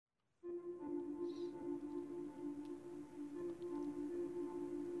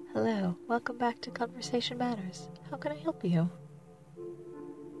Hello, welcome back to Conversation Matters. How can I help you?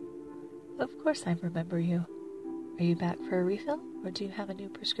 Of course I remember you. Are you back for a refill, or do you have a new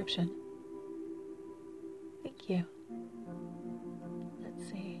prescription? Thank you. Let's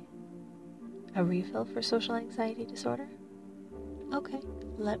see. A refill for social anxiety disorder? Okay,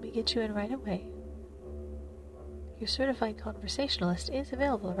 let me get you in right away. Your certified conversationalist is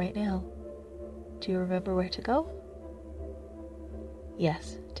available right now. Do you remember where to go?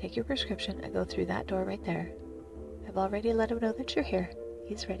 Yes, take your prescription and go through that door right there. I've already let him know that you're here.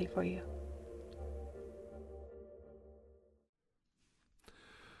 He's ready for you.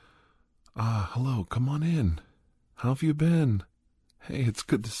 Hello, come on in. How have you been? Hey, it's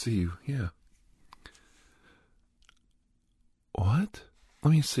good to see you, yeah. What?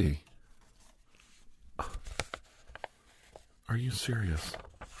 Let me see. Are you serious?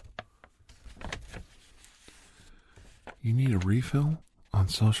 You need a refill on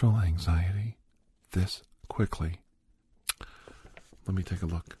social anxiety this quickly. Let me take a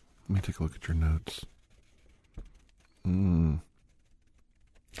look. Let me take a look at your notes.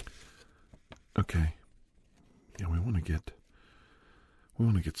 Okay. Yeah, we want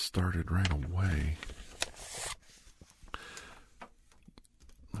to get started right away.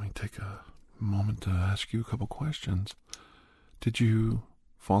 Let me take a moment to ask you a couple questions. Did you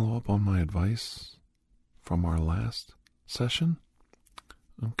follow up on my advice from our last session?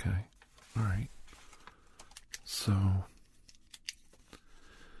 Okay. All right. So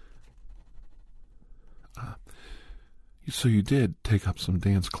you did take up some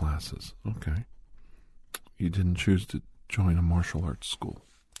dance classes. Okay. You didn't choose to join a martial arts school.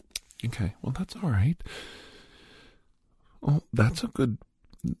 Okay. Well, that's all right. Oh, that's a good...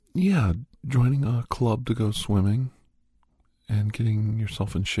 Yeah, joining a club to go swimming and getting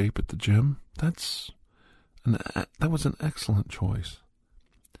yourself in shape at the gym. That was an excellent choice.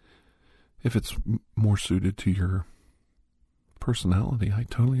 If it's more suited to your personality, I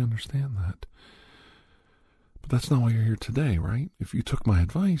totally understand that. But that's not why you're here today, right? If you took my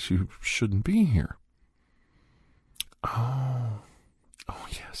advice, you shouldn't be here. Oh,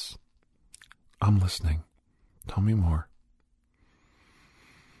 yes. I'm listening. Tell me more.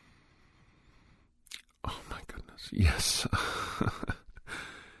 Oh, my goodness. Yes.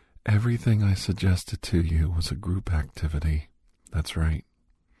 Everything I suggested to you was a group activity. That's right.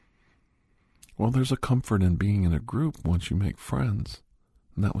 Well, there's a comfort in being in a group once you make friends.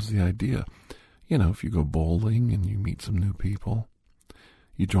 And that was the idea. You know, if you go bowling and you meet some new people,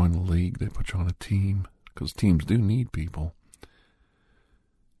 you join a league, they put you on a team, because teams do need people.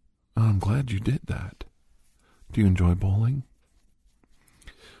 I'm glad you did that. Do you enjoy bowling?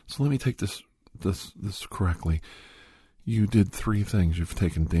 So let me take this correctly. You did 3 things. You've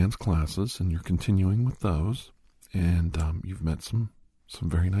taken dance classes, and you're continuing with those, and you've met some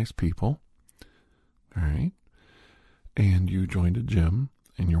very nice people. All right. And you joined a gym,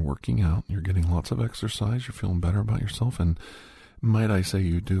 and you're working out. You're getting lots of exercise. You're feeling better about yourself, and might I say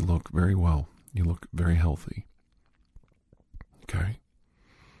you do look very well. You look very healthy. Okay.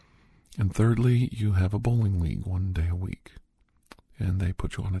 And thirdly, you have a bowling league 1 day a week, and they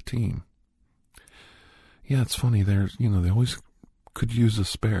put you on a team. Yeah, it's funny. They always could use a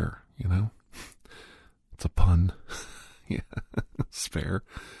spare, It's a pun. Yeah, spare.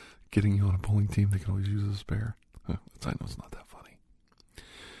 Getting you on a bowling team, they could always use a spare. I know it's not that funny.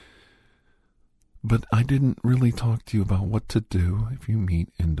 But I didn't really talk to you about what to do if you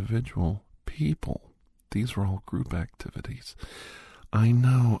meet individual people. These were all group activities. I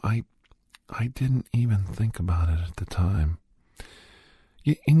know, I didn't even think about it at the time.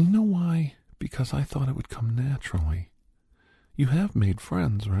 And you know why? Because I thought it would come naturally. You have made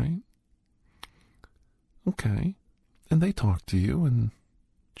friends, right? Okay. And they talk to you, and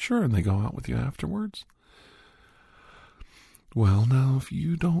sure, and they go out with you afterwards. Well, now, if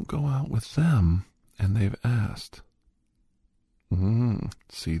you don't go out with them, and they've asked.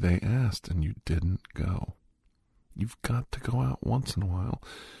 See, they asked, and you didn't go. You've got to go out once in a while.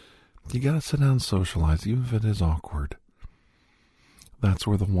 You got to sit down and socialize, even if it is awkward. That's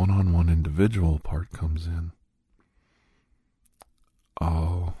where the one-on-one individual part comes in.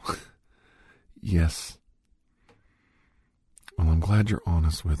 Oh, yes. Well, I'm glad you're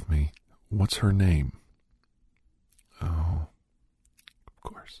honest with me. What's her name? Oh, of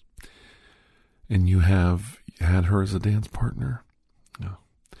course. And you have had her as a dance partner? No.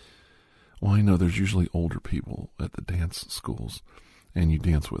 Well, I know there's usually older people at the dance schools, and you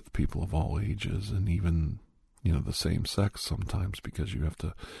dance with people of all ages, and even, the same sex sometimes, because you have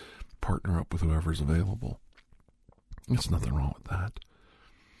to partner up with whoever's available. There's nothing wrong with that.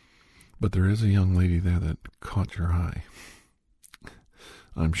 But there is a young lady there that caught your eye.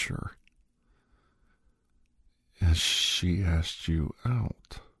 I'm sure. Has she asked you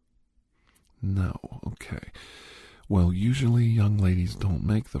out? No. Okay. Well, usually young ladies don't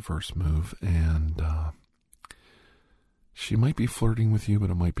make the first move, and she might be flirting with you, but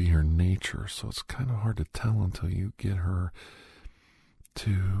it might be her nature, so it's kind of hard to tell until you get her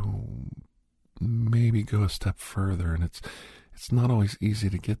to maybe go a step further, and it's not always easy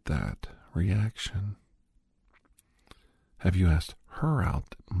to get that reaction. Have you asked her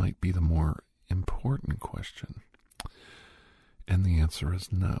out? Might be the more important question. And the answer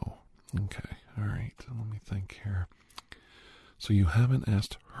is no. Okay, all right, let me think here. So you haven't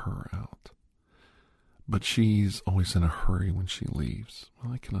asked her out, but she's always in a hurry when she leaves.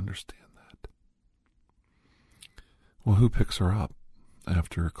 Well, I can understand that. Well, who picks her up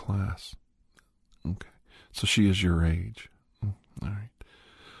after class? Okay, so she is your age. All right.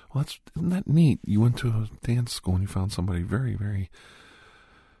 Well, isn't that neat? You went to a dance school and you found somebody very, very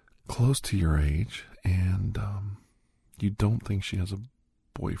close to your age, and you don't think she has a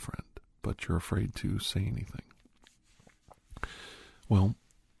boyfriend, but you're afraid to say anything. Well,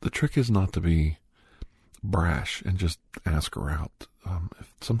 the trick is not to be brash and just ask her out.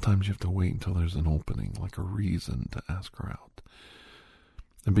 Sometimes you have to wait until there's an opening, like a reason to ask her out.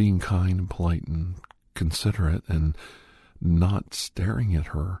 And being kind and polite and considerate and not staring at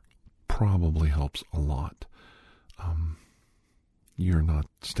her probably helps a lot. You're not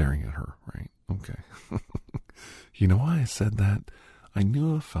staring at her, right? Okay. You know why I said that? I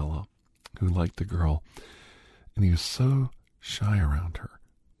knew a fella who liked a girl, and he was so shy around her.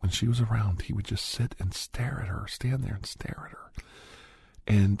 When she was around, he would just sit and stare at her, stand there and stare at her.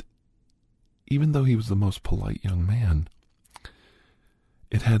 And even though he was the most polite young man,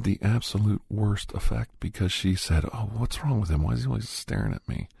 it had the absolute worst effect, because she said, "Oh, what's wrong with him? Why is he always staring at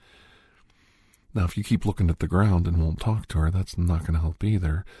me?" Now, if you keep looking at the ground and won't talk to her, that's not going to help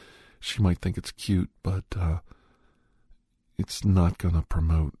either. She might think it's cute, but it's not going to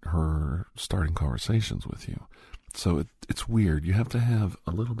promote her starting conversations with you. So it's weird. You have to have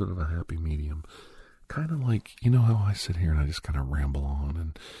a little bit of a happy medium. Kind of like, you know how I sit here and I just kind of ramble on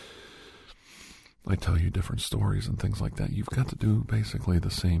and I tell you different stories and things like that. You've got to do basically the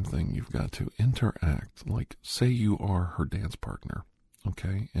same thing. You've got to interact. Like, say you are her dance partner,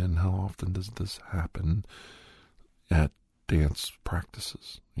 okay? And how often does this happen at dance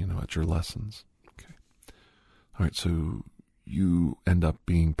practices, at your lessons? Okay. All right, so you end up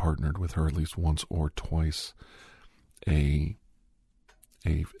being partnered with her at least once or twice at a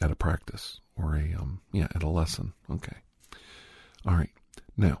practice or at a lesson. Okay. All right.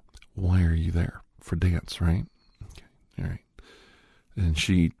 Now, why are you there? For dance, right? Okay. All right. And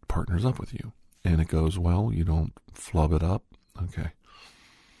she partners up with you, and it goes well. You don't flub it up. Okay.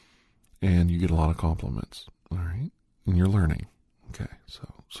 And you get a lot of compliments. All right. And you're learning. Okay.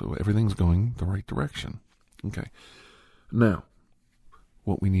 So everything's going the right direction. Okay. Now,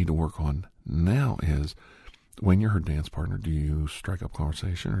 what we need to work on now is, when you're her dance partner, do you strike up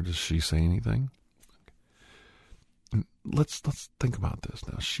conversation, or does she say anything? Okay. Let's think about this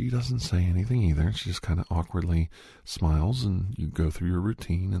now. She doesn't say anything either. She just kind of awkwardly smiles, and you go through your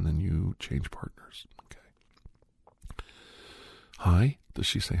routine, and then you change partners. Okay. Hi. Does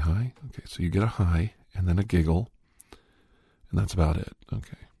she say hi? Okay. So you get a hi, and then a giggle, and that's about it.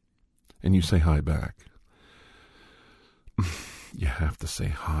 Okay. And you say hi back. You have to say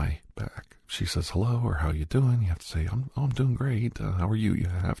hi back. She says hello or how you doing. You have to say, I'm doing great. How are you? You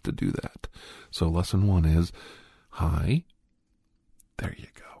have to do that. So lesson 1 is hi. There you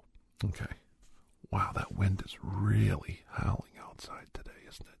go. Okay. Wow, that wind is really howling outside today,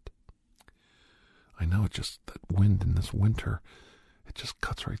 isn't it? I know, it's just that wind in this winter, it just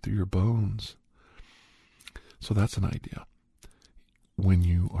cuts right through your bones. So that's an idea. When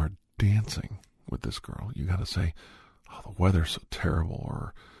you are dancing with this girl, you got to say, "Oh, the weather's so terrible,"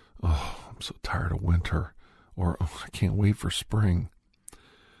 or, "Oh, I'm so tired of winter," or, "Oh, I can't wait for spring."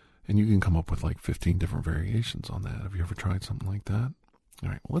 And you can come up with like 15 different variations on that. Have you ever tried something like that? All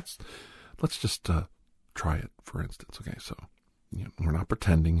right, well, let's just try it, for instance. Okay, so we're not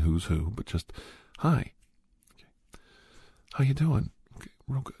pretending who's who, but just, hi. Okay. How you doing? Okay,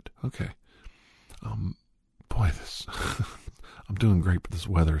 real good. Okay. Boy, this I'm doing great, but this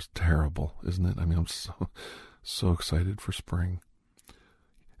weather is terrible, isn't it? I mean, I'm so excited for spring.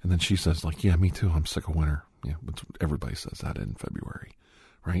 And then she says, like, "Yeah, me too. I'm sick of winter." Yeah, but everybody says that in February,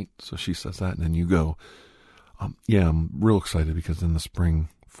 right? So she says that, and then you go, "Yeah, I'm real excited because then the spring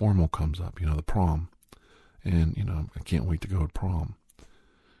formal comes up, the prom. And, I can't wait to go to prom."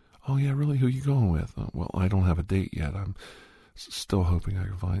 "Oh, yeah, really? Who you going with?" "Well, I don't have a date yet. I'm still hoping I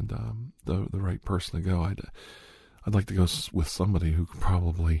can find the right person to go. I'd like to go with somebody who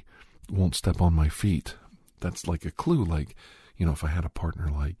probably won't step on my feet. That's like a clue. Like, if I had a partner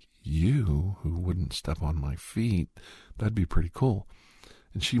like you who wouldn't step on my feet, that'd be pretty cool.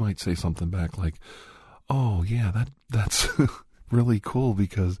 And she might say something back like, oh yeah, that's really cool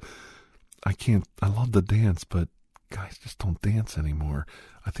because I love to dance, but guys just don't dance anymore.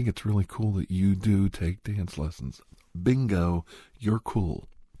 I think it's really cool that you do take dance lessons. Bingo, you're cool.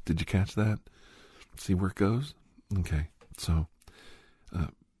 Did you catch that? See where it goes? Okay, so, no,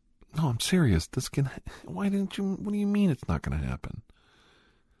 I'm serious. What do you mean it's not going to happen?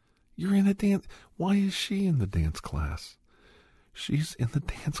 You're in a dance. Why is she in the dance class? She's in the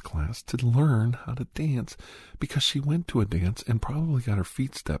dance class to learn how to dance because she went to a dance and probably got her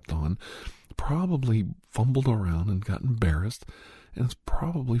feet stepped on, probably fumbled around and got embarrassed, and it's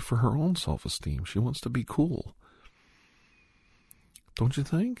probably for her own self-esteem. She wants to be cool. Don't you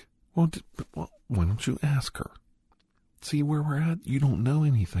think? Well, why don't you ask her? See where we're at? You don't know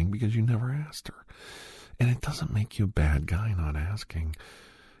anything because you never asked her. And it doesn't make you a bad guy not asking.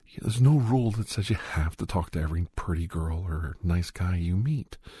 There's no rule that says you have to talk to every pretty girl or nice guy you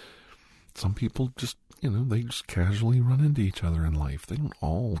meet. Some people just, they just casually run into each other in life. They don't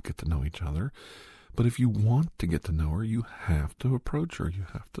all get to know each other. But if you want to get to know her, you have to approach her. You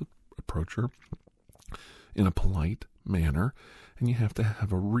have to approach her in a polite manner, and you have to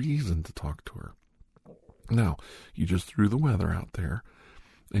have a reason to talk to her. Now, you just threw the weather out there,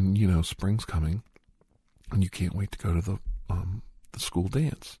 and spring's coming, and you can't wait to go to the school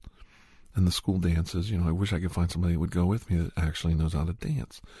dance. And the school dance is, I wish I could find somebody that would go with me that actually knows how to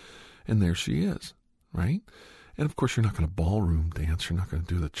dance. And there she is, right? And of course, you're not going to ballroom dance. You're not going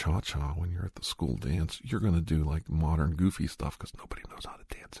to do the cha-cha when you're at the school dance. You're going to do like modern goofy stuff because nobody knows how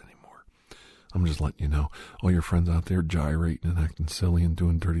to dance anymore. I'm just letting you know. All your friends out there gyrating and acting silly and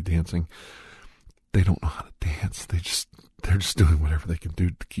doing dirty dancing, they don't know how to dance. They're just doing whatever they can do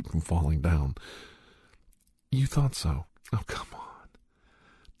to keep from falling down. You thought so. Oh, come on.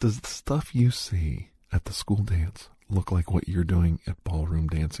 Does the stuff you see at the school dance look like what you're doing at ballroom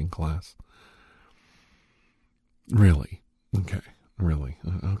dancing class? Really? Okay. Really?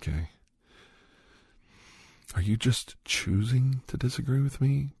 Okay. Are you just choosing to disagree with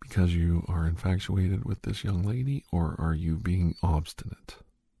me because you are infatuated with this young lady, or are you being obstinate?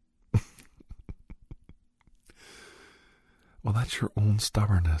 Well, that's your own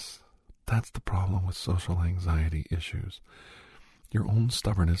stubbornness. That's the problem with social anxiety issues. Your own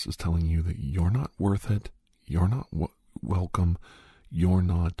stubbornness is telling you that you're not worth it, you're not welcome, you're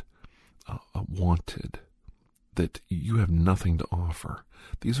not wanted, that you have nothing to offer.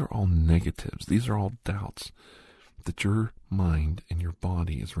 These are all negatives. These are all doubts that your mind and your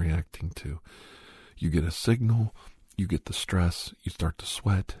body is reacting to. You get a signal, you get the stress, you start to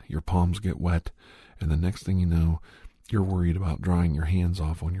sweat, your palms get wet, and the next thing you know, you're worried about drying your hands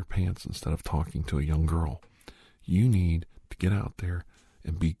off on your pants instead of talking to a young girl. You need to get out there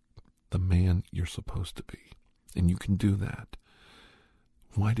and be the man you're supposed to be. And you can do that.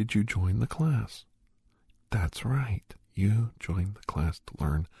 Why did you join the class? That's right. You joined the class to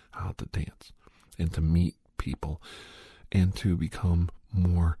learn how to dance and to meet people and to become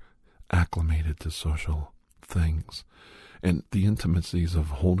more acclimated to social things. And the intimacies of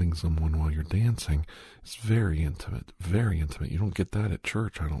holding someone while you're dancing is very intimate, very intimate. You don't get that at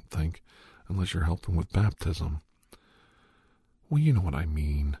church, I don't think, unless you're helping with baptism. Well, you know what I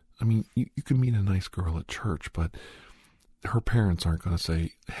mean. I mean, you can meet a nice girl at church, but her parents aren't going to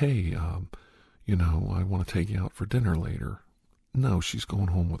say, hey, I want to take you out for dinner later. No, she's going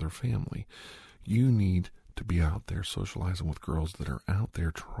home with her family. You need to be out there socializing with girls that are out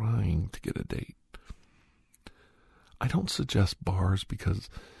there trying to get a date. I don't suggest bars because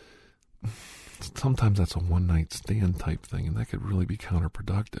sometimes that's a one-night stand type thing, and that could really be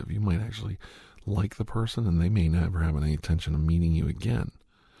counterproductive. You might actually like the person, and they may never have any intention of meeting you again.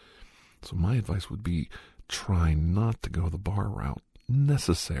 So my advice would be try not to go the bar route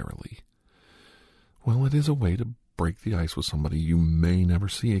necessarily. Well, it is a way to break the ice with somebody you may never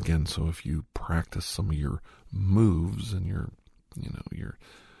see again. So if you practice some of your moves and your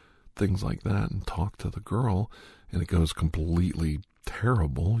things like that and talk to the girl and it goes completely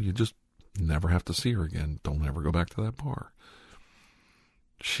terrible, you just never have to see her again. Don't ever go back to that bar.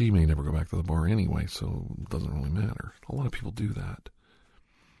 She may never go back to the bar anyway, so it doesn't really matter. A lot of people do that.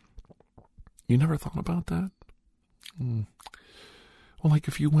 You never thought about that? Well, like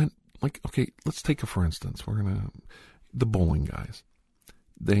if you went, okay, let's take it for instance. The bowling guys.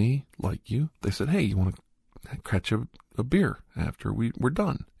 They like you. They said, hey, you want to catch a beer after we're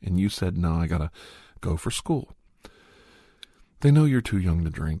done? And you said, no, I got to go for school. They know you're too young to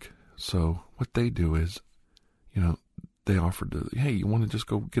drink. So what they do is, You know, they offered to, hey, you want to just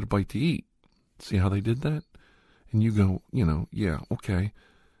go get a bite to eat? See how they did that? And you go, you know, yeah, okay.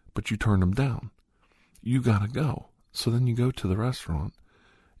 But you turned them down. You got to go. So then you go to the restaurant,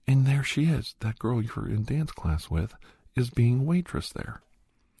 and there she is. That girl you're in dance class with is being a waitress there.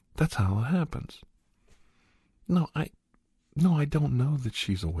 That's how it happens. No, I don't know that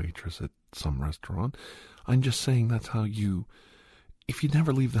she's a waitress at some restaurant. I'm just saying that's how you, if you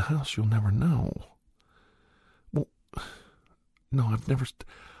never leave the house, you'll never know. Well, no,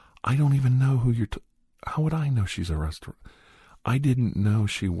 I don't even know who you're, how would I know she's a restaurant? I didn't know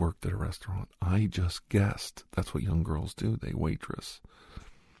she worked at a restaurant. I just guessed. That's what young girls do. They waitress.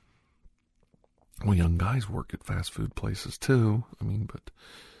 Well, young guys work at fast food places too. I mean, but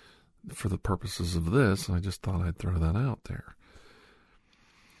for the purposes of this, I just thought I'd throw that out there.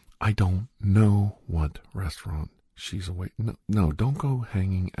 I don't know what restaurant she's a wait. No, don't go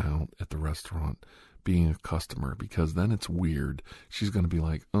hanging out at the restaurant being a customer, because then it's weird. She's going to be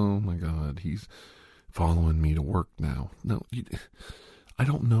like, oh my God, he's following me to work now. No, I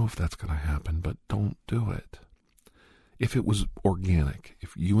don't know if that's going to happen, but don't do it. If it was organic,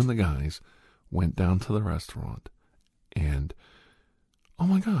 if you and the guys went down to the restaurant and, oh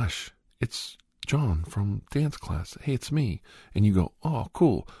my gosh, it's John from dance class. Hey, it's me. And you go, oh,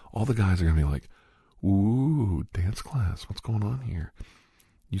 cool. All the guys are going to be like, ooh, dance class. What's going on here?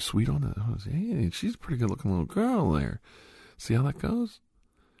 You sweet on it? Oh, hey, she's a pretty good looking little girl there. See how that goes?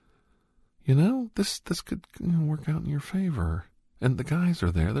 You know, this could work out in your favor. And the guys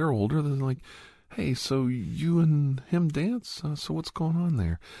are there. They're older. They're like, hey, so you and him dance? So what's going on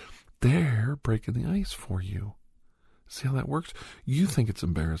there? They're breaking the ice for you. See how that works? You think it's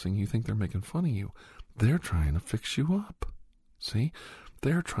embarrassing. You think they're making fun of you. They're trying to fix you up. See?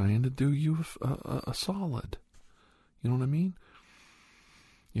 They're trying to do you a solid. You know what I mean?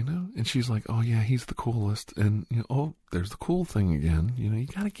 You know? And she's like, oh, yeah, he's the coolest. And, you know, oh, there's the cool thing again. You know, you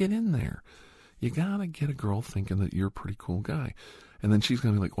got to get in there. You got to get a girl thinking that you're a pretty cool guy. And then she's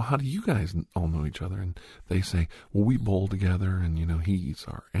going to be like, well, how do you guys all know each other? And they say, well, we bowl together, and, you know, he's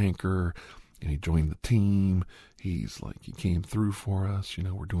our anchor, and he joined the team. He's like, he came through for us. You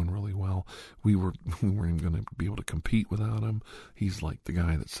know, we're doing really well. We weren't going to be able to compete without him. He's like the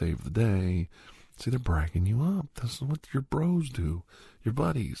guy that saved the day. See, they're bragging you up. This is what your bros do, your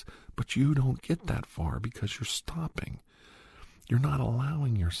buddies. But you don't get that far because you're stopping. You're not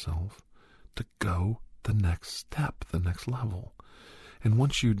allowing yourself to go the next step, the next level. And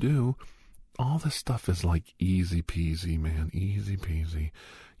once you do, all this stuff is like easy peasy, man, easy peasy.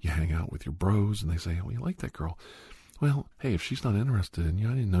 You hang out with your bros and they say, oh, you like that girl. Well, hey, if she's not interested in you,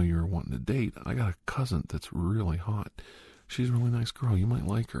 I didn't know you were wanting to date. I got a cousin that's really hot. She's a really nice girl. You might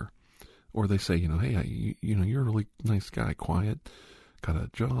like her. Or they say, you know, hey, you're a really nice guy, quiet, got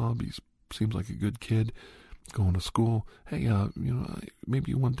a job. He seems like a good kid, going to school. Hey, maybe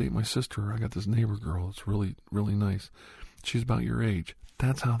you want to date my sister. I got this neighbor girl. It's really, really nice. She's about your age.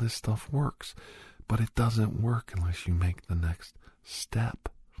 That's how this stuff works. But it doesn't work unless you make the next step.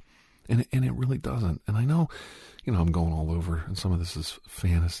 And it really doesn't. And I know, I'm going all over, and some of this is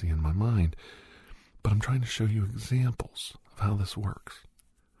fantasy in my mind, but I'm trying to show you examples of how this works.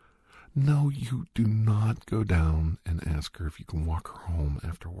 No, you do not go down and ask her if you can walk her home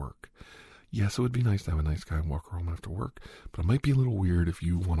after work. Yes, it would be nice to have a nice guy walk her home after work, but it might be a little weird if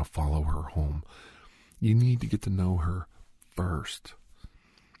you want to follow her home. You need to get to know her first.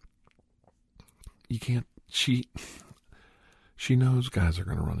 You can't, she knows guys are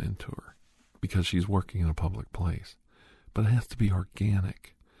going to run into her because she's working in a public place, but it has to be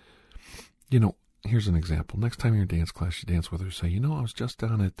organic. Here's an example. Next time you're in dance class, you dance with her, say, I was just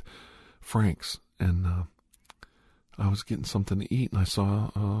down at Frank's and I was getting something to eat and I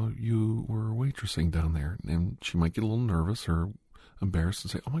saw you were waitressing down there. And she might get a little nervous or embarrassed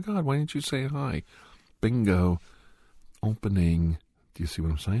and say, oh my God, why didn't you say hi? Bingo. Opening. Do you see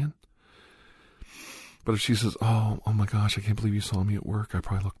what I'm saying? But if she says, oh my gosh, I can't believe you saw me at work. I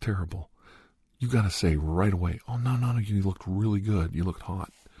probably look terrible. You got to say right away, oh, no, you looked really good. You looked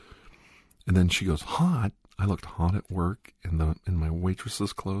hot. And then she goes, hot? I looked hot at work in my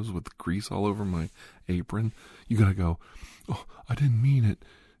waitress's clothes with grease all over my apron. You got to go, oh, I didn't mean it.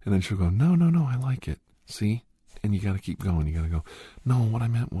 And then she'll go, no, I like it. See? And you got to keep going. You got to go, no, what I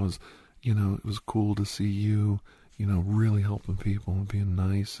meant was, it was cool to see you, really helping people and being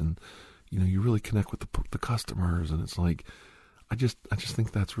nice. And, you really connect with the customers. And it's like, I just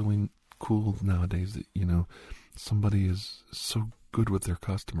think that's really cool nowadays that, somebody is so good with their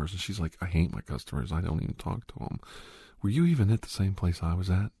customers. And she's like, I hate my customers. I don't even talk to them. Were you even at the same place I was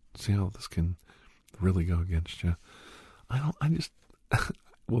at? See how this can really go against you? Well,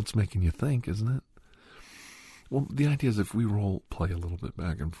 it's making you think, isn't it? Well, the idea is if we role play a little bit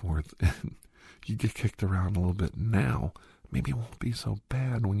back and forth and you get kicked around a little bit now, maybe it won't be so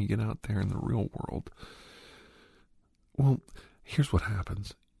bad when you get out there in the real world. Well, here's what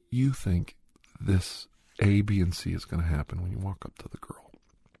happens. You think this A, B, and C is going to happen when you walk up to the girl.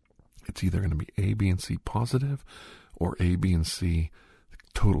 It's either going to be A, B, and C positive or A, B, and C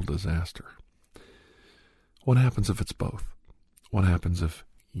total disaster. What happens if it's both? What happens if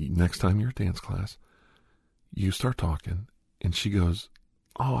next time you're at dance class, you start talking and she goes,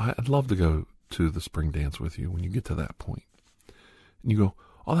 oh, I'd love to go to the spring dance with you when you get to that point. And you go,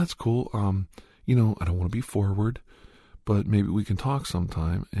 oh, that's cool. I don't want to be forward, but maybe we can talk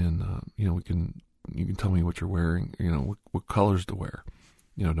sometime and, you can tell me what you're wearing, what colors to wear,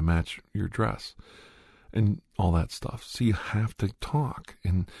 to match your dress and all that stuff. So you have to talk.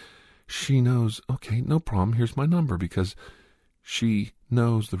 And she knows, okay, no problem. Here's my number, because she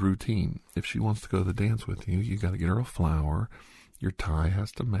knows the routine. If she wants to go to the dance with you, you got to get her a flower. Your tie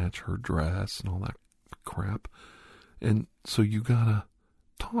has to match her dress and all that crap. And so you got to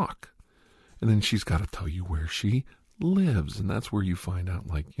talk. And then she's got to tell you where she lives. And that's where you find out,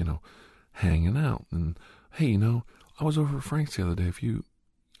 hanging out. And, hey, I was over at Frank's the other day.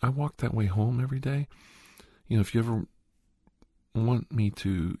 I walk that way home every day. If you ever want me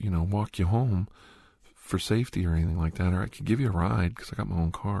to, walk you home for safety or anything like that, or I could give you a ride because I got my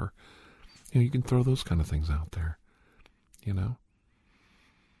own car. You can throw those kind of things out there,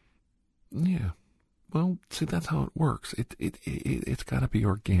 Yeah. Well, see, that's how it works. It's got to be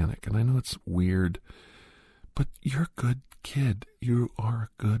organic. And I know it's weird, but you're a good kid. You are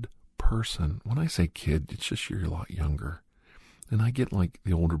a good person. When I say kid, it's just you're a lot younger. And I get like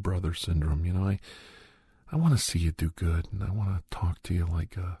the older brother syndrome. I want to see you do good, and I want to talk to you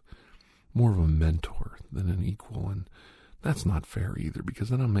like more of a mentor than an equal. And that's not fair either, because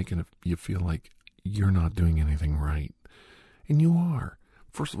then I'm making you feel like you're not doing anything right. And you are.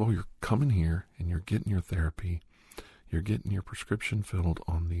 First of all, you're coming here and you're getting your therapy. You're getting your prescription filled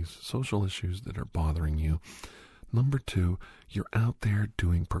on these social issues that are bothering you. Number two, you're out there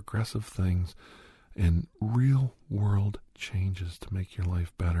doing progressive things and real world changes to make your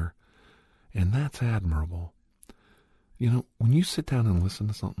life better. And that's admirable. When you sit down and listen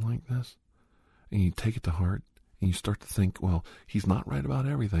to something like this, and you take it to heart, and you start to think, well, he's not right about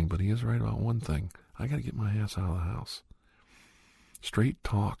everything, but he is right about one thing. I got to get my ass out of the house. Straight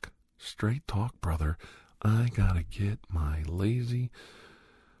talk, brother. I got to get my lazy,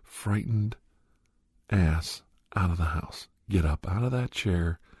 frightened ass out of the house. Get up out of that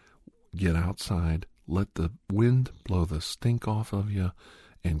chair, get outside, let the wind blow the stink off of you,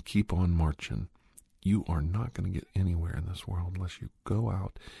 and keep on marching. You are not going to get anywhere in this world unless you go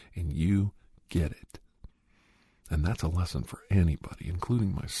out and you get it. And that's a lesson for anybody,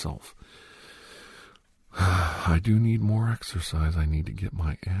 including myself. I do need more exercise. I need to get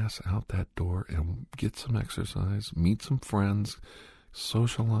my ass out that door and get some exercise, meet some friends,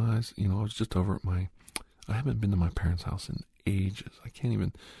 socialize. I was just over at I haven't been to my parents' house in ages. I can't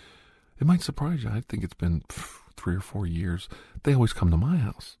even, it might surprise you. I think it's been 3 or 4 years. They always come to my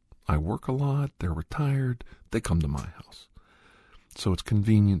house. I work a lot. They're retired. They come to my house. So it's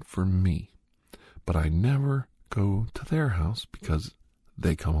convenient for me. But I never go to their house because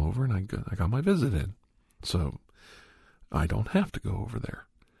they come over and I got my visit in. So I don't have to go over there.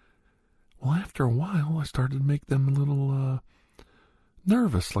 Well, after a while, I started to make them a little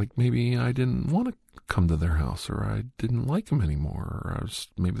nervous. Like maybe I didn't want to come to their house, or I didn't like them anymore, or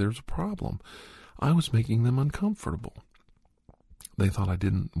maybe there was a problem. I was making them uncomfortable. They thought I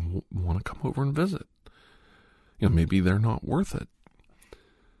didn't want to come over and visit. Maybe they're not worth it.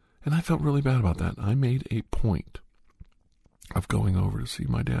 And I felt really bad about that. I made a point of going over to see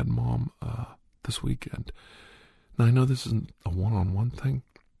my dad and mom this weekend. Now, I know this isn't a one-on-one thing,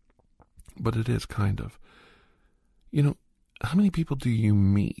 but it is kind of. How many people do you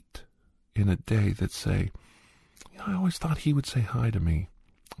meet in a day that say, I always thought he would say hi to me.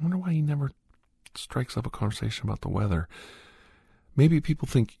 I wonder why he never strikes up a conversation about the weather. Maybe people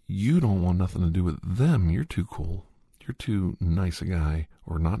think you don't want nothing to do with them. You're too cool. You're too nice a guy,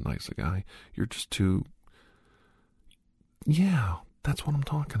 or not nice a guy. You're just too... Yeah, that's what I'm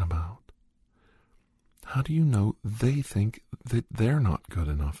talking about. How do you know they think that they're not good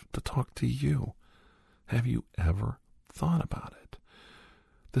enough to talk to you? Have you ever thought about it?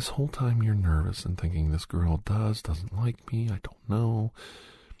 This whole time you're nervous and thinking this girl doesn't like me, I don't know.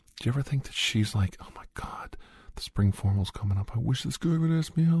 Do you ever think that she's like, oh my God, the spring formal's coming up. I wish this guy would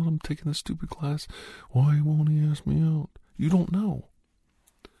ask me out. I'm taking this stupid class. Why won't he ask me out? You don't know.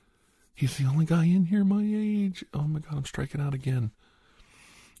 He's the only guy in here my age. Oh my God, I'm striking out again.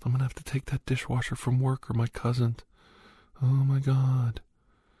 I'm going to have to take that dishwasher from work or my cousin. Oh my God.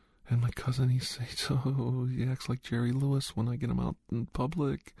 And my cousin, he acts like Jerry Lewis when I get him out in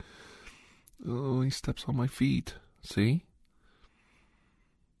public. Oh, he steps on my feet. See?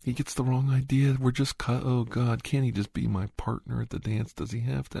 He gets the wrong idea. We're just oh God, can't he just be my partner at the dance? Does he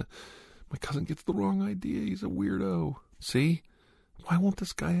have to? My cousin gets the wrong idea. He's a weirdo. See? Why won't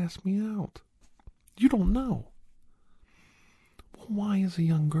this guy ask me out? You don't know. Well, why is a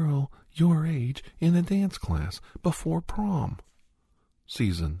young girl your age in a dance class before prom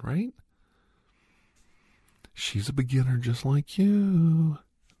season, right? She's a beginner just like you.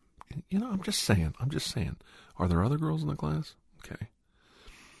 You know, I'm just saying. Are there other girls in the class? Okay.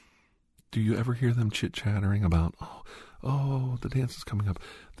 Do you ever hear them chit-chattering about, oh, the dance is coming up?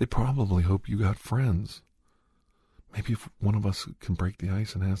 They probably hope you got friends. Maybe if one of us can break the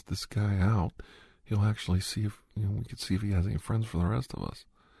ice and ask this guy out, he'll actually see if, we could see if he has any friends for the rest of us.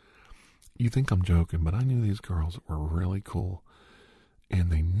 You think I'm joking, but I knew these girls were really cool. And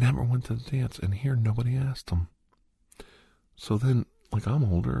they never went to the dance, and here nobody asked them. So then, like, I'm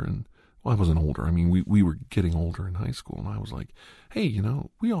older, and, well, I wasn't older. I mean, we were getting older in high school, and I was like, hey,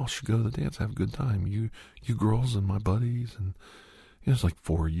 we all should go to the dance, have a good time. You girls and my buddies, and it's like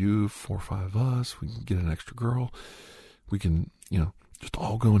 4 or 5 of us. We can get an extra girl. We can, just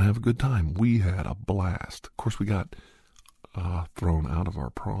all go and have a good time. We had a blast. Of course, we got thrown out of our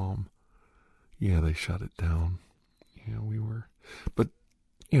prom. Yeah, they shut it down. But,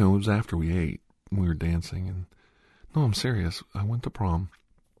 it was after we ate. We were dancing, and no, I'm serious. I went to prom,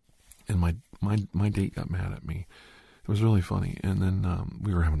 and my date got mad at me. It was really funny, and then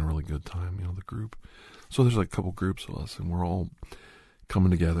we were having a really good time, the group. So there's like a couple groups of us, and we're all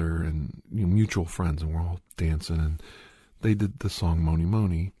coming together, and mutual friends, and we're all dancing, and they did the song Mony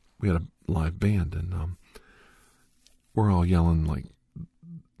Mony. We had a live band, and we're all yelling like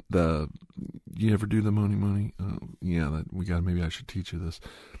you ever do the Mony Mony? Yeah, maybe I should teach you this.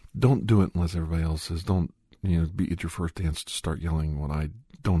 Don't do it unless everybody else says. Don't, be at your first dance to start yelling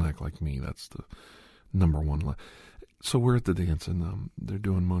don't act like me. That's the number one. So we're at the dance, and they're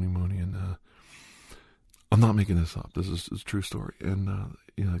doing Mony Mony, and I'm not making this up. This is a true story. And,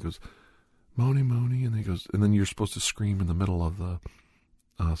 it goes, Mony Mony, and and then you're supposed to scream in the middle of the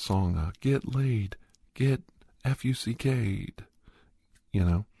song, get laid, get F-U-C-K'd,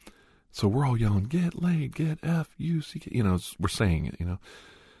 So we're all yelling, get laid, get F-U-C-K, we're saying it,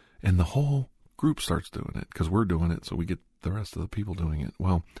 And the whole group starts doing it, because we're doing it, so we get the rest of the people doing it.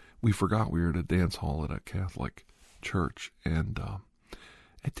 Well, we forgot we were at a dance hall at a Catholic church, and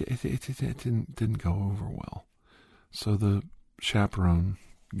it didn't go over well. So the chaperone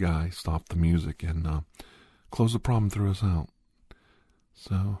guy stopped the music and closed the prom and threw us out.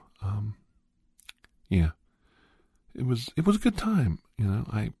 So, yeah. It was a good time,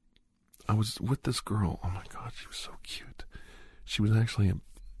 I was with this girl. Oh my God, she was so cute. She was actually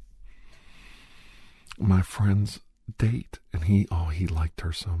my friend's date, and he liked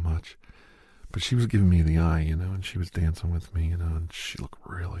her so much. But she was giving me the eye, and she was dancing with me, and she looked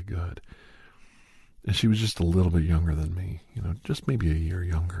really good. And she was just a little bit younger than me, just maybe a year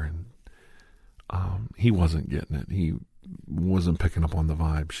younger, and he wasn't getting it. He wasn't picking up on the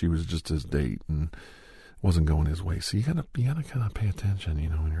vibe. She was just his date and wasn't going his way. So you gotta kind of pay attention,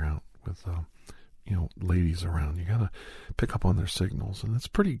 when you're out with, ladies around. You gotta pick up on their signals, and it's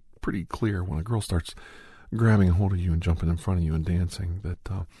pretty clear when a girl starts grabbing a hold of you and jumping in front of you and dancing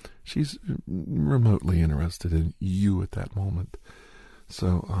that she's remotely interested in you at that moment.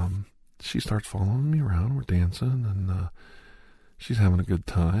 So she starts following me around. We're dancing, and she's having a good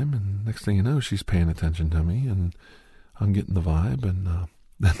time. And next thing you know, she's paying attention to me, and I'm getting the vibe. And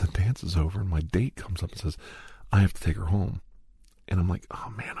then the dance is over, and my date comes up and says, I have to take her home. And I'm like,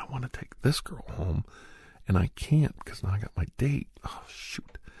 oh man, I want to take this girl home, and I can't because now I got my date. Oh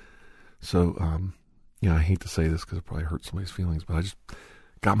shoot. So I hate to say this because it probably hurts somebody's feelings, but I just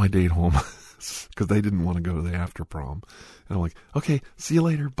got my date home because they didn't want to go to the after prom. And I'm like, okay, see you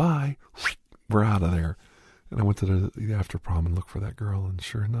later, bye. We're out of there. And I went to the after prom and looked for that girl, and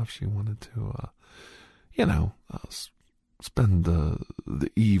sure enough, she wanted to, spend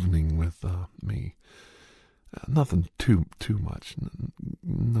the evening with me. Nothing too much.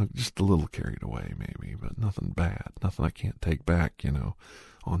 No, just a little carried away, maybe, but nothing bad. Nothing I can't take back,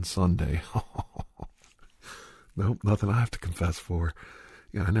 on Sunday. Nope, nothing I have to confess for.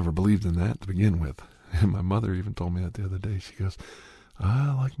 I never believed in that to begin with. And my mother even told me that the other day. She goes,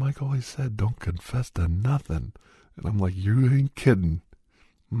 like Mike always said, don't confess to nothing. And I'm like, you ain't kidding.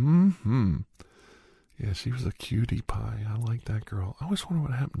 Mm-hmm. Yeah, she was a cutie pie. I like that girl. I always wonder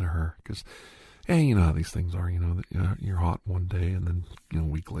what happened to her. Because And you know how these things are, you're hot one day and then, a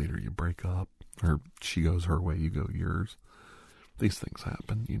week later you break up, or she goes her way, you go yours. These things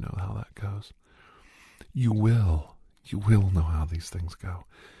happen. You know how that goes. You will know how these things go.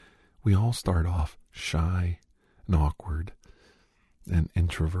 We all start off shy and awkward and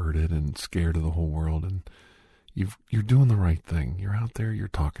introverted and scared of the whole world, and you're doing the right thing. You're out there, you're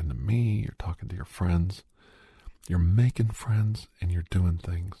talking to me, you're talking to your friends, you're making friends, and you're doing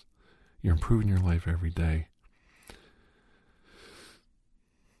things. You're improving your life every day.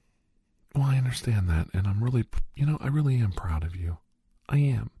 Well, I understand that, and I'm really, I really am proud of you. I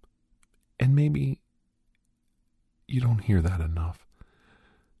am. And maybe you don't hear that enough.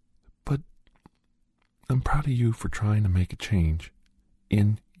 But I'm proud of you for trying to make a change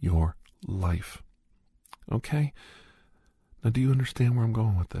in your life. Okay? Now, do you understand where I'm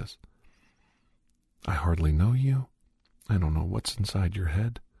going with this? I hardly know you. I don't know what's inside your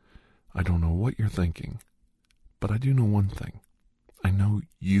head. I don't know what you're thinking. But I do know one thing. I know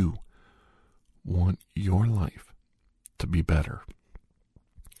you want your life to be better.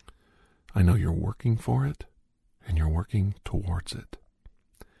 I know you're working for it, and you're working towards it.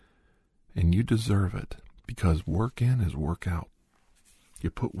 And you deserve it, because work in is work out. You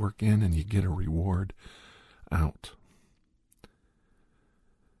put work in and you get a reward out.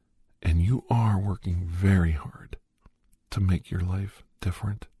 And you are working very hard to make your life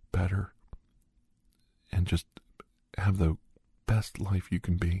different, better, and just have the best life you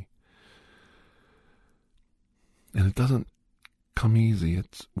can be. And it doesn't come easy.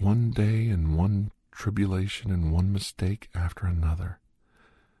 It's one day and one tribulation and one mistake after another.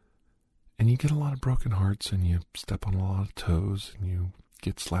 And you get a lot of broken hearts, and you step on a lot of toes, and you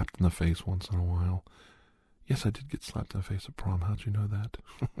get slapped in the face once in a while. Yes, I did get slapped in the face at prom. How'd you know that?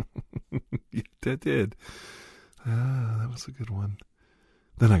 Yeah, I did. That was a good one.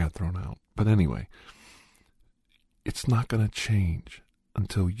 Then I got thrown out. But anyway, it's not going to change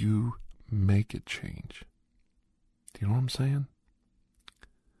until you make it change. Do you know what I'm saying?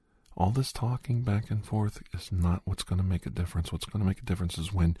 All this talking back and forth is not what's going to make a difference. What's going to make a difference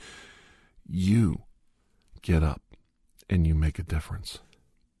is when you get up and you make a difference.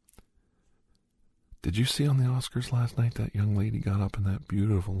 Did you see on the Oscars last night that young lady got up in that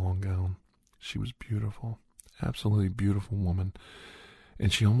beautiful long gown? She was beautiful. Absolutely beautiful woman.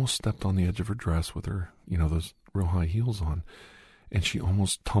 And she almost stepped on the edge of her dress with her, those real high heels on. And she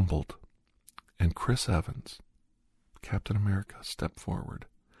almost tumbled. And Chris Evans, Captain America, stepped forward.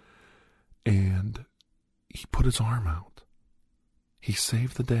 And he put his arm out. He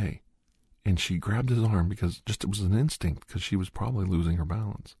saved the day. And she grabbed his arm because it was an instinct, because she was probably losing her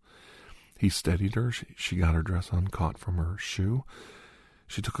balance. He steadied her. She got her dress uncaught from her shoe.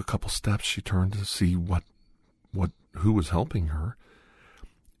 She took a couple steps. She turned to see who was helping her.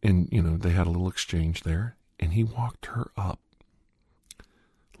 And, they had a little exchange there. And he walked her up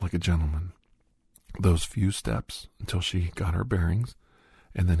like a gentleman. Those few steps until she got her bearings.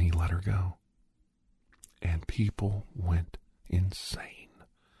 And then he let her go. And people went insane.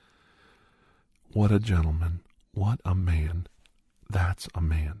 What a gentleman. What a man. That's a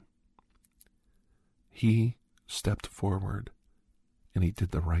man. He stepped forward and he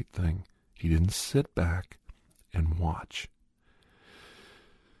did the right thing. He didn't sit back and watch.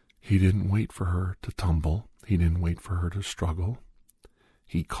 He didn't wait for her to tumble. He didn't wait for her to struggle.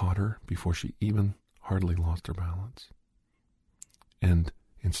 He caught her before she even hardly lost her balance. And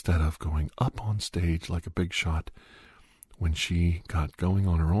instead of going up on stage like a big shot, when she got going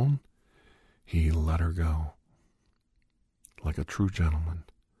on her own, he let her go like a true gentleman.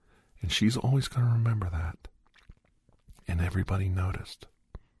 And she's always going to remember that. And everybody noticed.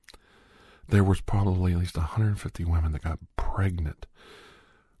 There was probably at least 150 women that got pregnant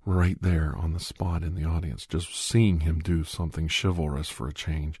right there on the spot in the audience, just seeing him do something chivalrous for a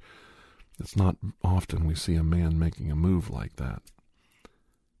change. It's not often we see a man making a move like that.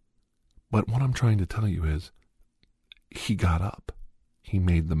 But what I'm trying to tell you is, he got up. He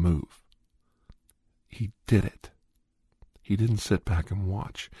made the move. He did it. He didn't sit back and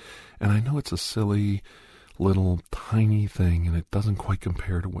watch. And I know it's a silly, little, tiny thing, and it doesn't quite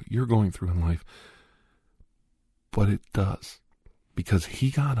compare to what you're going through in life. But it does. Because he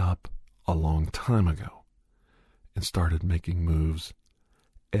got up a long time ago and started making moves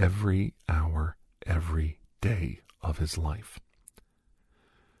every hour, every day of his life.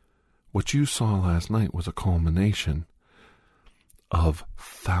 What you saw last night was a culmination of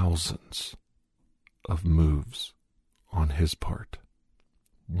thousands of moves on his part,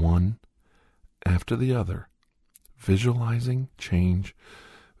 one after the other, visualizing change,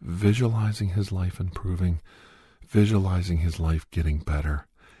 visualizing his life improving, visualizing his life getting better,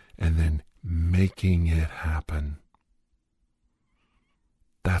 and then making it happen.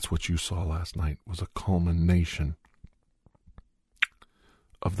 That's what you saw last night, was a culmination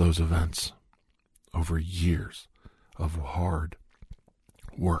of those events over years of hard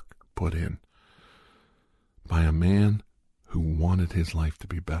work put in by a man who wanted his life to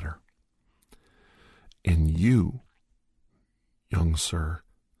be better. And you, young sir,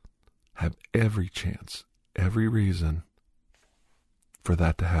 have every chance, every reason for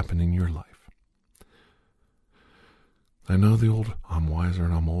that to happen in your life. I know the old, I'm wiser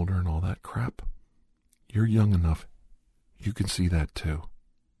and I'm older and all that crap. You're young enough. You can see that too.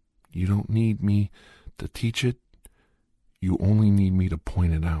 You don't need me to teach it. You only need me to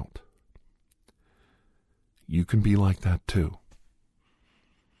point it out. You can be like that too.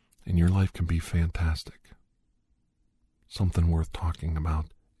 And your life can be fantastic. Something worth talking about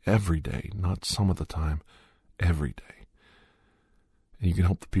every day, not some of the time, every day. And you can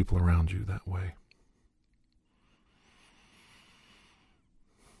help the people around you that way.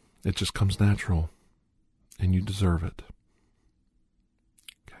 It just comes natural, and you deserve it.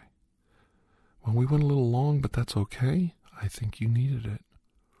 Okay. Well, we went a little long, but that's okay. I think you needed it.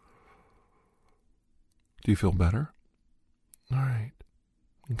 Do you feel better? All right.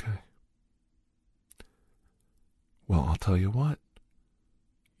 Okay. Well, I'll tell you what.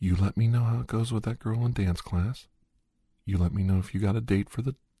 You let me know how it goes with that girl in dance class. You let me know if you got a date for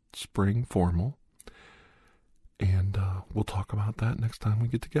the spring formal. And we'll talk about that next time we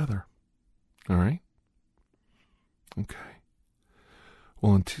get together. All right? Okay.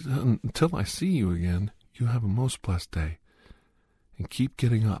 Well, until I see you again, you have a most blessed day. And keep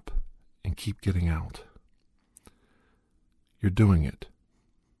getting up and keep getting out. You're doing it.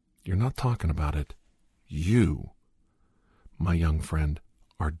 You're not talking about it. You, my young friend,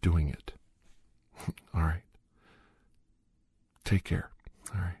 are doing it. All right. Take care.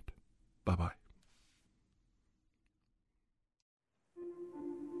 All right. Bye-bye.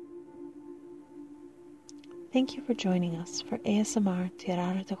 Thank you for joining us for ASMR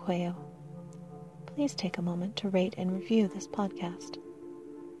Tirar de Cuello. Please take a moment to rate and review this podcast.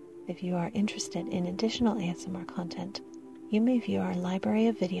 If you are interested in additional ASMR content, you may view our library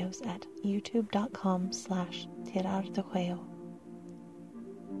of videos at youtube.com/Tirar de Cuello.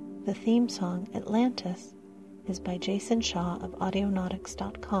 The theme song, Atlantis, is by Jason Shaw of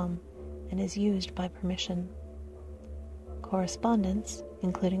Audionautics.com and is used by permission. Correspondence,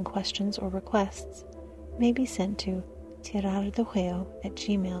 including questions or requests, may be sent to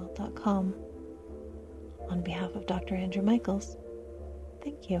tirardejuello@gmail.com. On behalf of Dr. Andrew Michaels,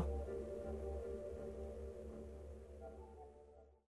 thank you.